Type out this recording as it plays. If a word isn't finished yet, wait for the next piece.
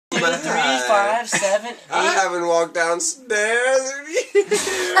3, 5, 7, 8. I haven't walked downstairs in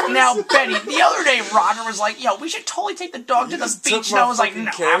years. Now, Betty, the other day, Roger was like, yo, we should totally take the dog to the just beach. took And I my was like, fucking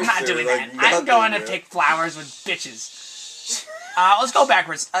no, I'm not character, doing like, that. I'm nothing, going to man. pick flowers with bitches. Let's go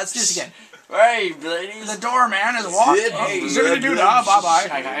backwards. Let's do this again. Hey, ladies. The doorman is walking. Zip, Zippity-doo-dah, bye-bye.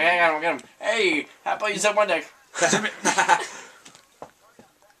 I got him, get him. Hey, how about you suck my dick?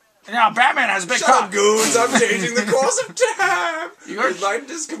 Now, Batman has a big Shut cock. up, goons! I'm changing the course of time. You're- With my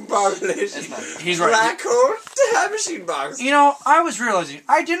discombobulation. He's right. Black hole time machine box. You know, I was realizing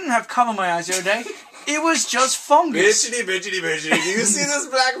I didn't have cum in my eyes the other day. It was just fungus. Bitchity, bitchity, bitchity. Do you see this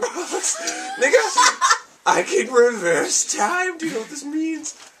black box? Nigga, I can reverse time. Do you know what this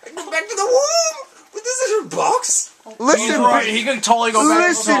means? I can go back to the womb with this little box. He's Listen, right. He can totally go back in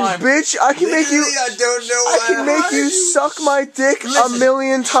listen, time. bitch. I can make you. Literally, I don't know I can why. make you suck my dick a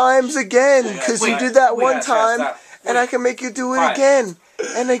million times again, because you Wait, did that wait, one guys, time, stop. and I can make you do it Quiet. again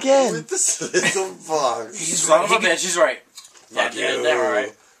and again. With this little box. He's Son right. of a bitch, he's right. Fuck Yeah, you. they're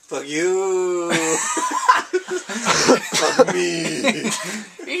right. Fuck you. Fuck me.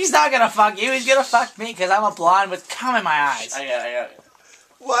 He's not gonna fuck you. He's gonna fuck me because I'm a blonde with cum in my eyes. I got it.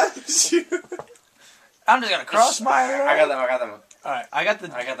 What did you? I'm just gonna cross my. I got them. All right, I got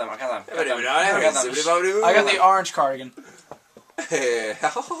the. I got them. I got the orange cardigan.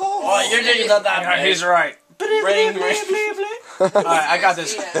 Oh, you're doing that. Yeah, he's right. Ring. Alright, I got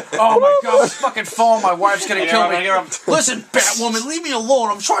this. Oh my god, this fucking phone, my wife's gonna kill me. Listen, Batwoman, leave me alone.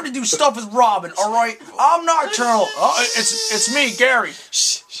 I'm trying to do stuff with Robin, alright? I'm nocturnal. It's me, Gary.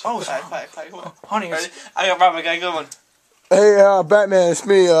 Oh, honey, it's, I got Robin. I got a good one. Hey, Batman, it's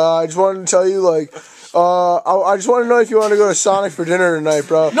me. I just wanted to tell you, like, I just want to know if you want to go to Sonic for dinner tonight,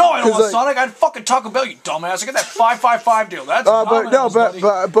 bro. no, I don't 'Cause, want like, Sonic. I'd fucking Taco Bell, you dumbass. I got that 555 deal. That's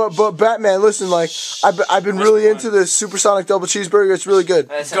but Batman, listen, like, I've been really into this Supersonic double cheeseburger. It's really good.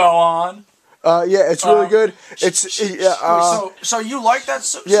 Go on. Yeah, it's really good. It's So you like that?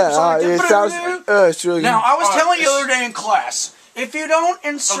 yeah, Supersonic? it's really good. Now, I was telling you the other day in class, if you don't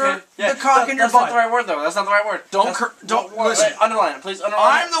insert the cock in your That's not butt, the right word, though. That's not the right word. don't listen. Underline it, please.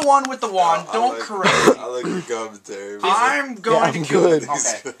 Underline I'm the one with the wand. Don't correct me. I like your gums, Dave. I'm going to kill good. you.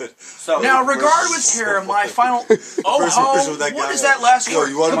 Okay. So Now, regardless here, my final. Oh, ho! What is that last Yo, word?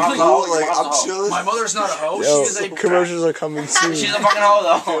 you want to be Complete. cool? Like, Mom's a I'm hoe. chilling. My mother's not a hoe. Yo, She is a commercials are coming soon. she's a fucking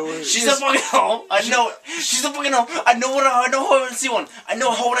hoe, though. She's a fucking hoe. I know it. She's a fucking hoe. I know hoe when I see one. I know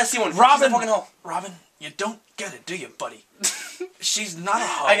a hoe when I see one. Robin. She's a fucking hoe. Robin, you don't get it, do you, buddy? She's not a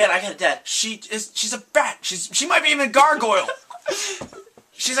hoe. I get it, Dad. She's a bat. She might be even a gargoyle.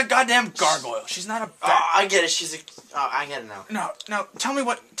 She's a goddamn gargoyle. She's not a bat. I get it. I get it now. No. Tell me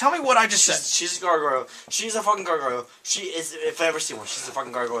what I just said. She's a gargoyle. She's a fucking gargoyle. She is. If I ever see one, she's a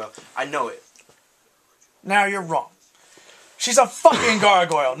fucking gargoyle. I know it. Now you're wrong. She's a fucking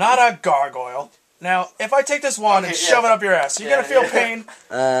gargoyle, not a gargoyle. Now, if I take this wand and shove it up your ass, you gonna feel pain?